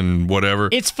Pac-Man and whatever.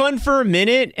 It's fun for a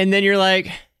minute, and then you're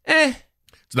like,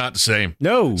 It's not the same.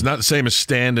 No. It's not the same as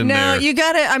standing there. No, you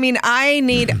got to, I mean,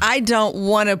 I don't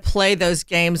want to play those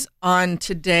games on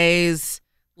today's,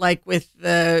 like with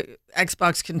the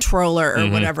Xbox controller or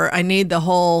whatever. I need the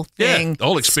whole thing. Yeah, the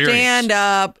whole experience. Stand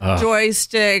up,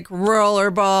 joystick,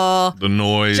 rollerball. The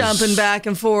noise. Jumping back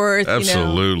and forth.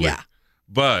 Absolutely. Yeah.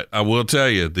 But I will tell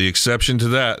you, the exception to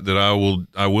that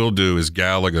I will do is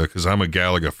Galaga, because I'm a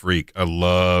Galaga freak. I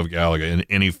love Galaga in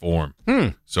any form.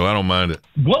 So I don't mind it.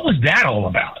 What was that all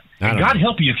about? And God know.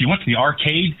 help you if you went to the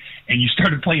arcade and you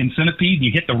started playing Centipede and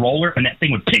you hit the roller and that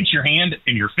thing would pinch your hand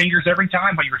and your fingers every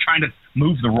time while you were trying to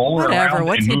move the roller around.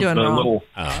 What's and he move doing the wrong? little,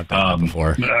 I've done that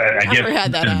before. I guess never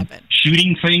had that happen.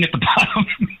 Shooting thing at the bottom.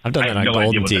 I've done that on no Golden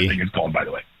idea what Tee. that thing is called, by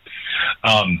the way.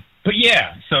 But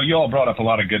yeah, so you all brought up a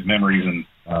lot of good memories and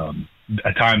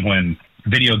a time when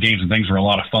video games and things were a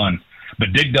lot of fun.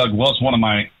 But Dig Dug was one of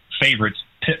my favorites.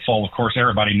 Pitfall, of course,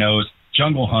 everybody knows.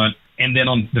 Jungle Hunt. And then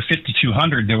on the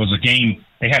 5200, there was a game.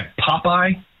 They had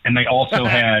Popeye, and they also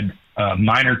had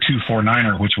Miner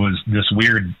 249er, which was this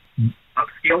weird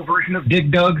upscale version of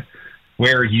Dig Dug,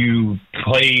 where you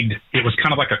played. It was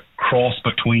kind of like a cross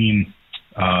between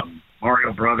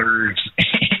Mario Brothers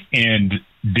and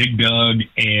Dig Dug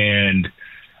and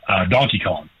Donkey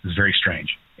Kong. It was very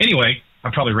strange. Anyway,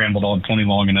 I probably rambled on plenty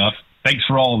long enough. Thanks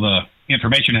for all the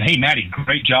information. And hey, Matty,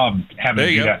 great job having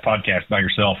to do that podcast by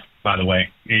yourself, by the way.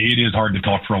 It is hard to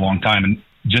talk for a long time. And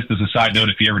just as a side note,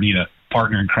 if you ever need a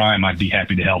partner in crime, I'd be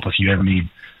happy to help if you ever need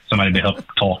somebody to help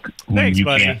talk when you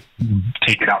can't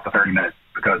take it out to 30 minutes,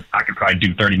 because I could probably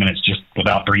do 30 minutes just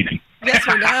without breathing. Yes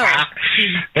or no?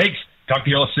 Thanks. Talk to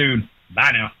you all soon.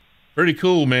 Bye now. Pretty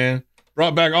cool, man.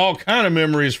 Brought back all kind of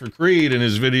memories for Creed in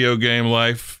his video game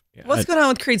life. What's going on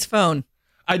with Creed's phone?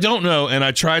 I don't know, and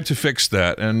I tried to fix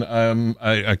that, and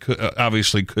I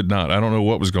obviously could not. I don't know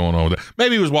what was going on with it.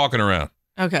 Maybe he was walking around.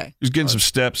 Okay. He was getting some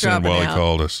steps in while he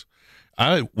called us.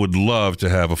 I would love to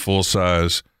have a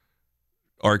full-size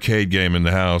arcade game in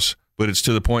the house, but it's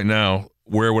to the point now,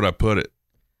 where would I put it?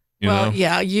 You know?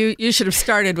 Yeah, you should have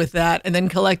started with that and then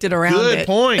collected around it. Good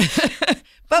point.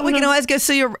 But we can always go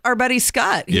see our buddy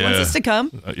Scott. He wants us to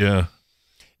come. Yeah.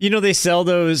 You know, they sell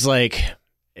those, like,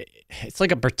 it's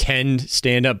like a pretend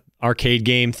stand-up arcade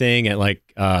game thing at, like,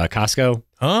 Costco.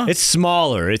 Huh? It's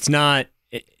smaller. It's not,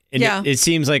 it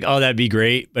seems like, oh, that'd be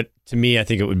great. But to me, I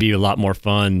think it would be a lot more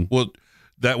fun. Well,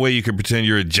 that way you could pretend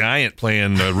you're a giant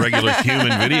playing a regular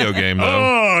human video game, though.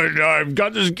 Oh, I've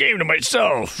got this game to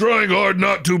myself. Trying hard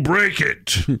not to break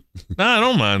it. I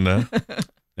don't mind that.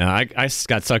 No, I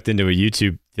got sucked into a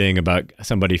YouTube thing about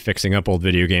somebody fixing up old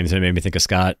video games, and it made me think of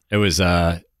Scott. It was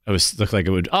looked like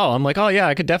it would. Oh, I'm like, oh yeah,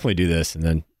 I could definitely do this, and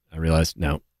then I realized,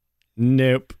 nope.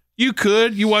 You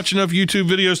could. You watch enough YouTube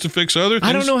videos to fix other things.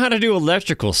 I don't know how to do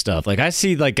electrical stuff. Like I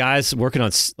see like guys working on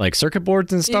like circuit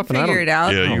boards and stuff, and I don't figure it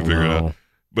out. Yeah, you can figure it out.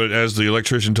 But as the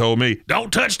electrician told me, don't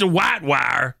touch the white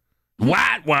wire.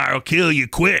 White wire will kill you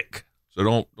quick. So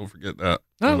don't forget that.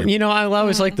 Oh, you know, I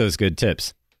always like those good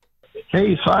tips.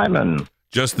 Hey, Simon.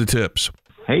 Just the tips.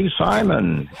 Hey,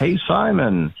 Simon. Hey,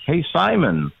 Simon. Hey,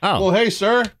 Simon. Oh. Well, hey,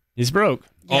 sir. He's broke.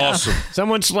 Awesome.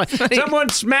 Someone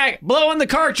blowing the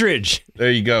cartridge.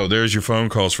 There you go. There's your phone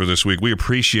calls for this week. We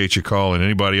appreciate you calling.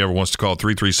 Anybody ever wants to call,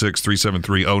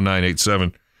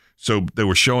 336-373-0987. So they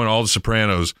were showing all the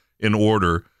Sopranos in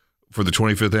order for the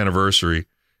 25th anniversary,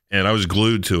 and I was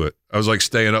glued to it. I was like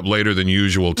staying up later than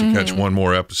usual to catch one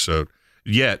more episode.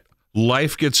 Yet,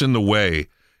 life gets in the way,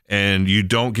 and you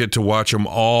don't get to watch them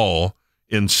all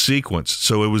in sequence.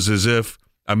 So it was as if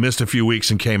I missed a few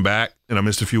weeks and came back, and I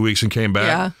missed a few weeks and came back.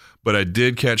 Yeah. But I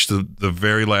did catch the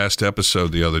very last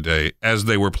episode the other day as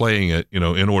they were playing it, in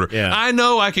order. Yeah. I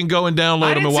know I can go and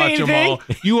download them and watch them all.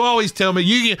 You always tell me,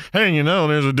 hey,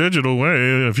 there's a digital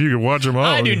way if you can watch them all.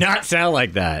 I do not sound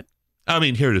like that. I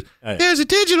mean, here it is. There's a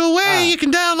digital way you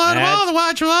can download them all to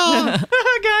watch them all. Guys,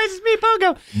 it's me,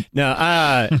 Pogo.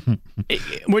 No,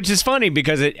 which is funny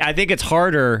because I think it's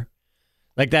harder,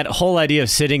 like that whole idea of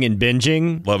sitting and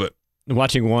binging. Love it.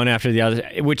 Watching one after the other,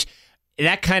 which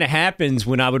that kind of happens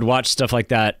when I would watch stuff like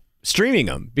that, streaming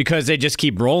them, because they just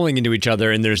keep rolling into each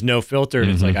other and there's no filter. And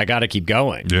it's like, I got to keep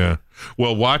going. Yeah.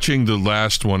 Well, watching the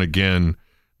last one again,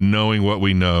 knowing what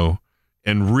we know,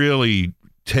 and really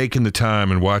taking the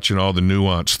time and watching all the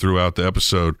nuance throughout the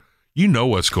episode, you know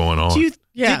what's going on.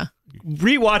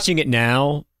 Rewatching it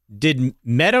now, did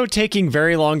Meadow taking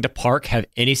very long to park have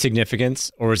any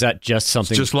significance, or was that just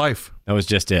something? It's just life. That was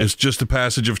just it. It's just a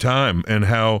passage of time, and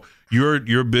how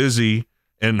you're busy,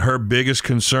 and her biggest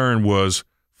concern was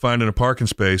finding a parking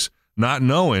space, not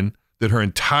knowing that her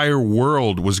entire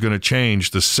world was going to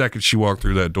change the second she walked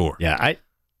through that door. Yeah,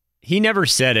 he never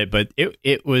said it, but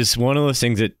it was one of those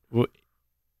things that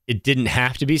it didn't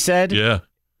have to be said. Yeah.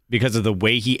 Because of the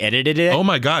way he edited it. Oh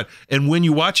my God. And when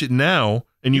you watch it now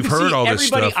and you've heard all this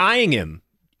stuff. Everybody eyeing him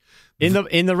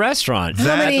in the restaurant.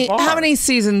 How many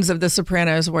seasons of The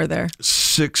Sopranos were there?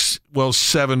 6,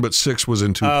 7, but 6 was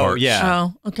in 2 parts. Yeah.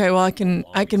 Oh, okay. Well, I can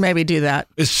maybe do that.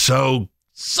 It's so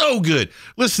good.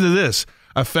 Listen to this.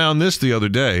 I found this the other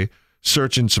day,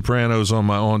 searching Sopranos on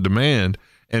my on demand,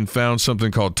 and found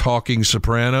something called Talking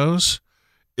Sopranos.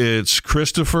 It's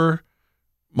Christopher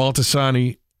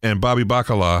Moltisanti and Bobby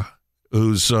Bacala,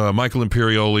 who's Michael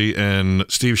Imperioli and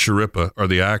Steve Sciarippa are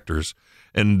the actors.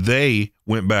 And they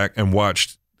went back and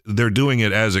watched, they're doing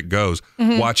it as it goes,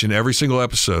 watching every single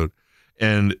episode.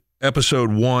 And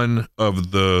episode 1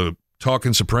 of the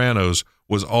Talking Sopranos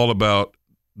was all about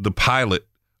the pilot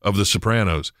of The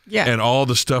Sopranos. Yeah. And all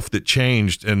the stuff that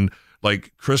changed. And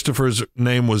like Christopher's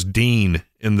name was Dean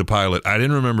in the pilot. I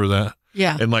didn't remember that.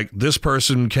 Yeah. And like this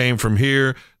person came from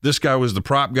here. This guy was the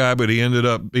prop guy, but he ended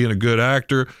up being a good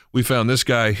actor. We found this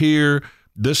guy here.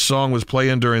 This song was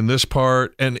playing during this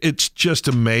part. And it's just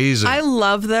amazing. I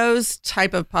love those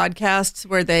type of podcasts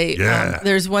where they,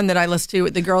 there's one that I listen to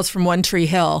with the girls from One Tree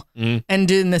Hill and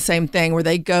doing the same thing where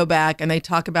they go back and they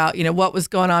talk about, what was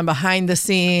going on behind the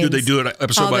scenes. Do they do it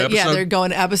episode by episode? Yeah, they're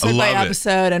going episode by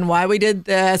episode and why we did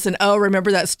this. And,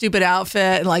 remember that stupid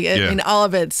outfit? And and all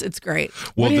of it's great.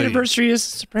 Well, what anniversary is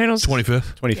Sopranos?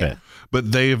 25th. 25th. Yeah.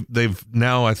 But they've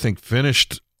now, I think,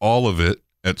 finished all of it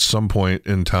at some point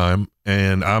in time.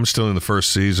 And I'm still in the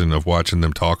first season of watching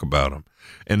them talk about them.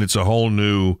 And it's a whole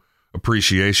new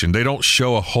appreciation. They don't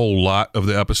show a whole lot of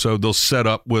the episode. They'll set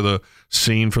up with a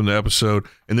scene from the episode,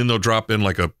 and then they'll drop in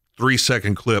like a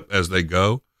 3-second clip as they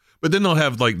go. But then they'll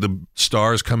have like the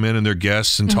stars come in and their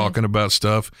guests and talking about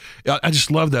stuff. I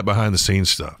just love that behind the scenes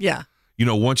stuff. Yeah.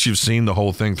 Once you've seen the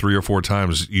whole thing 3 or 4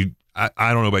 times, I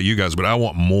don't know about you guys, but I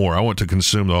want more. I want to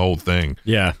consume the whole thing.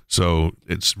 Yeah. So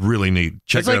it's really neat.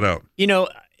 Check that out.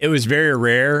 It was very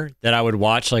rare that I would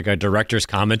watch like a director's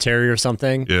commentary or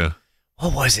something. Yeah.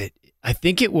 What was it? I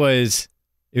think it was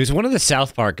one of the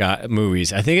South Park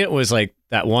movies. I think it was like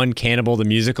that one Cannibal the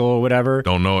Musical or whatever.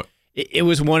 Don't know it. It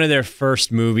was one of their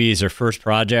first movies or first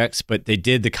projects, but they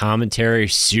did the commentary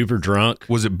super drunk.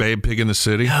 Was it Babe Pig in the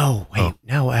City? No, wait.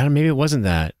 No, Adam, maybe it wasn't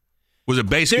that. Was it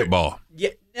basketball?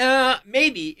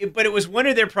 Maybe, but it was one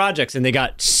of their projects, and they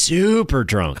got super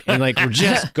drunk and like were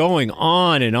just going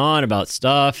on and on about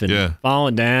stuff and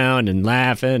falling down and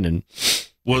laughing and.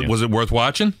 Was it worth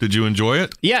watching? Did you enjoy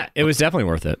it? Yeah, it was definitely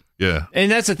worth it. Yeah,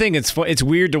 and that's the thing. It's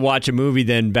weird to watch a movie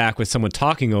then back with someone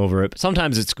talking over it. But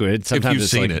sometimes it's good. Sometimes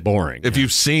it's like boring. If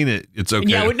you've seen it, it's okay.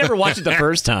 Yeah, I would never watch it the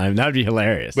first time. That would be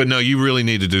hilarious. But no, you really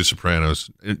need to do Sopranos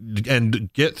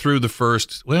and get through the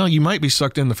first. Well, you might be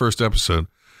sucked in the first episode.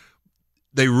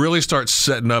 They really start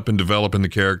setting up and developing the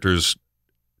characters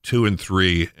 2 and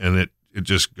 3, and it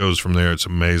just goes from there. It's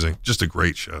amazing. Just a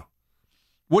great show.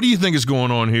 What do you think is going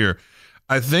on here?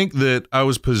 I think that I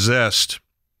was possessed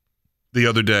the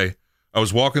other day. I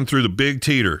was walking through the Big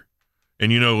Teeter,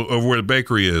 and over where the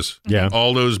bakery is. Yeah.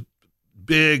 All those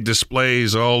big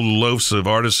displays, all loaves of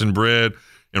artisan bread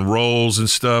and rolls and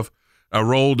stuff. I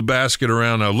rolled the basket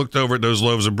around. I looked over at those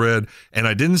loaves of bread, and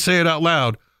I didn't say it out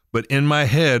loud, but in my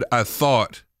head, I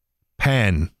thought,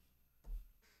 pan.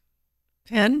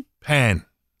 Pan? Pan.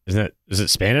 Is it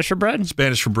Spanish for bread?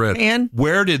 Spanish for bread. Pan?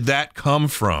 Where did that come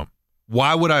from?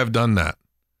 Why would I have done that?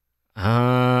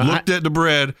 Looked at the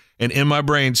bread, and in my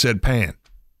brain said pan.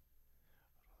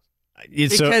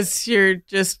 Because you're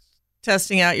just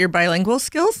testing out your bilingual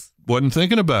skills? Wasn't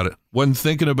thinking about it. Wasn't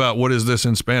thinking about what is this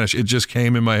in Spanish. It just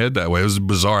came in my head that way. It was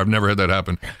bizarre. I've never had that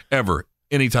happen ever,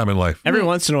 any time in life. Every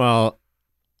once in a while,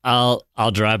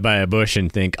 I'll drive by a bush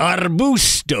and think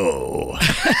arbusto,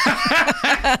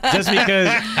 just because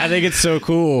I think it's so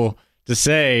cool to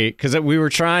say. Because we were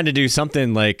trying to do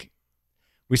something like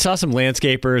we saw some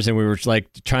landscapers and we were like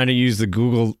trying to use the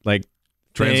Google like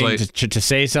translate to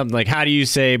say something like how do you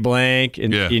say blank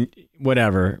and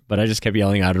whatever. But I just kept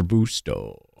yelling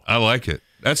arbusto. I like it.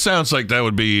 That sounds like that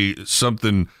would be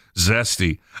something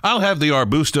zesty. I'll have the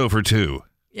arbusto for 2.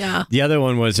 Yeah. The other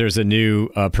one was there's a new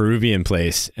Peruvian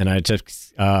place, and I took,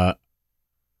 it's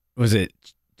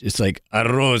like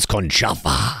arroz con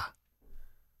chaufa.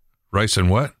 Rice and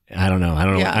what? I don't know.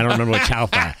 Yeah. I don't remember what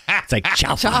chaufa. It's like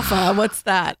chaufa. Chaufa, what's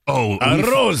that? Oh,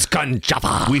 arroz con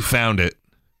chaufa. We found it.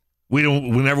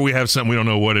 Whenever we have something, we don't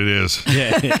know what it is.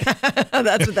 Yeah.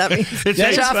 That's what that means.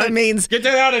 Chaufa means get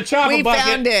that out of chaufa we bucket.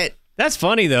 found it. That's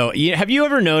funny, though. Have you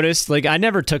ever noticed, like, I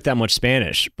never took that much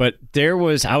Spanish, but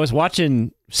I was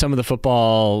watching some of the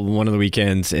football one of the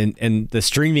weekends, and the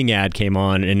streaming ad came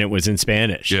on, and it was in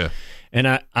Spanish. Yeah. And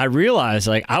I realized,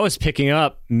 like, I was picking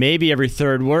up maybe every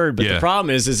third word, but the problem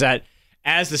is that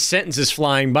as the sentence is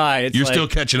flying by, you're still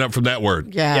catching up from that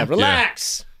word. Yeah,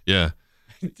 relax. Yeah.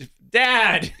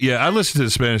 Dad. Yeah, I listen to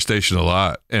the Spanish station a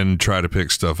lot and try to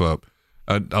pick stuff up.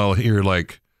 I'll hear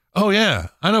like, oh, yeah,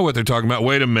 I know what they're talking about.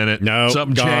 Wait a minute. No,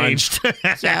 something changed.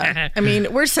 Yeah. I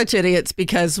mean, we're such idiots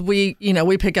because we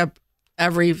pick up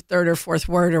every third or fourth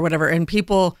word or whatever, and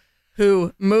people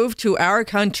who move to our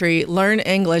country, learn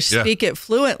English, speak it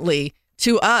fluently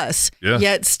to us,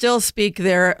 yet still speak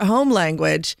their home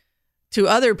language to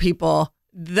other people.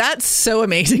 That's so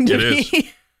amazing to me. Is.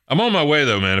 I'm on my way,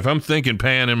 though, man. If I'm thinking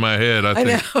pan in my head, I think.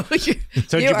 I know.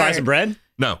 So did you buy some bread?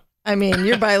 No. I mean,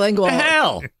 you're bilingual.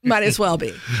 Hell. Might as well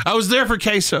be. I was there for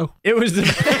queso. It was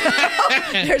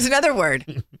There's another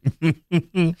word.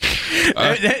 Wouldn't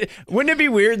it be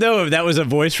weird, though, if that was a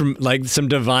voice from, like, some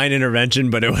divine intervention,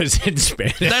 but it was in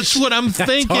Spanish? That's what I'm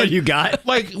thinking. That's all you got?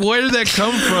 Like, where did that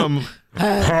come from?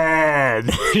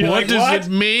 What does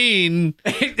it mean?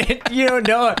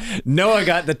 Noah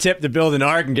got the tip to build an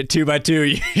ark and get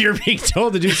 2x2. You're being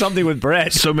told to do something with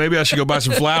bread. So maybe I should go buy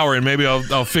some flour and maybe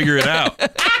I'll figure it out.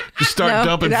 Just start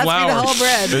dumping flour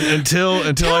until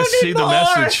I see the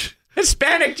message.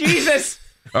 Hispanic Jesus.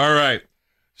 All right.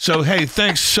 So, hey,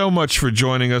 thanks so much for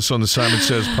joining us on the Simon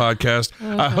Says podcast.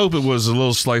 I hope it was a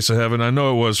little slice of heaven. I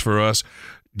know it was for us.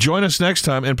 Join us next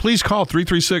time, and please call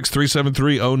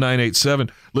 336-373-0987.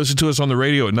 Listen to us on the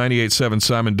radio at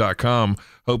 987simon.com.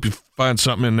 Hope you find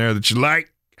something in there that you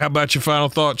like. How about your final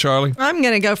thought, Charlie? I'm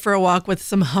going to go for a walk with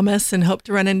some hummus and hope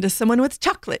to run into someone with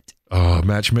chocolate. Oh,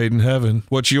 match made in heaven.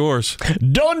 What's yours?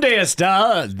 ¿Dónde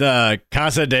está the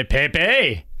Casa de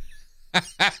Pepe? All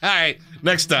right,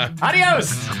 next time.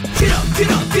 Adios. Get up, get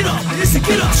up, get up. It's the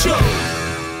Get Up Show.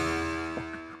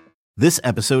 This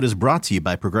episode is brought to you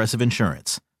by Progressive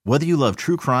Insurance. Whether you love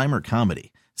true crime or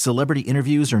comedy, celebrity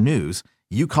interviews or news,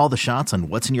 you call the shots on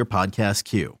what's in your podcast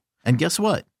queue. And guess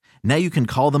what? Now you can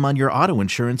call them on your auto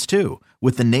insurance too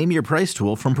with the Name Your Price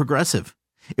tool from Progressive.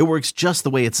 It works just the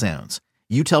way it sounds.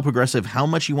 You tell Progressive how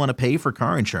much you want to pay for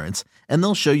car insurance, and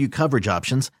they'll show you coverage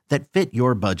options that fit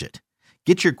your budget.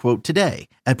 Get your quote today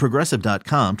at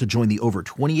Progressive.com to join the over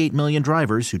 28 million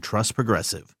drivers who trust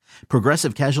Progressive.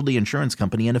 Progressive Casualty Insurance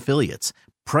Company and Affiliates.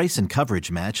 Price and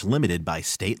coverage match limited by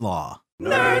state law.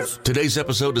 Nerds. Today's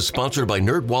episode is sponsored by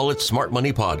NerdWallet's Smart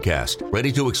Money Podcast.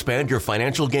 Ready to expand your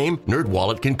financial game?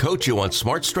 NerdWallet can coach you on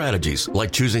smart strategies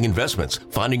like choosing investments,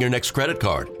 finding your next credit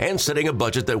card, and setting a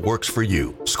budget that works for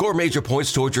you. Score major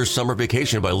points towards your summer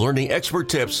vacation by learning expert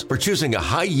tips for choosing a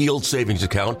high-yield savings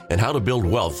account and how to build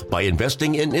wealth by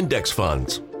investing in index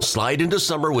funds. Slide into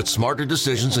summer with smarter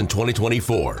decisions in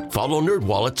 2024. Follow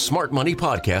NerdWallet's Smart Money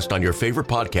Podcast on your favorite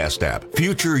podcast app.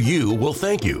 Future you will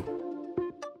thank you.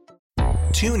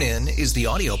 TuneIn is the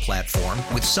audio platform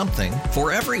with something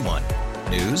for everyone.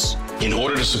 News. In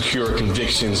order to secure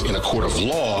convictions in a court of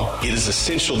law, it is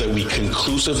essential that we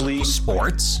conclusively.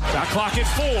 Sports. Shot clock at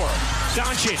 4.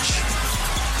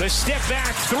 Doncic. The step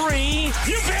back 3.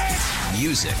 You bet.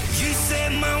 Music. You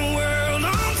set my world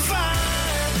on fire.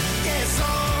 Yes,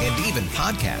 and even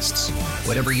podcasts.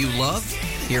 Whatever you love,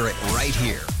 hear it right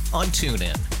here on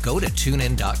TuneIn. Go to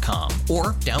TuneIn.com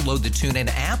or download the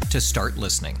TuneIn app to start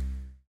listening.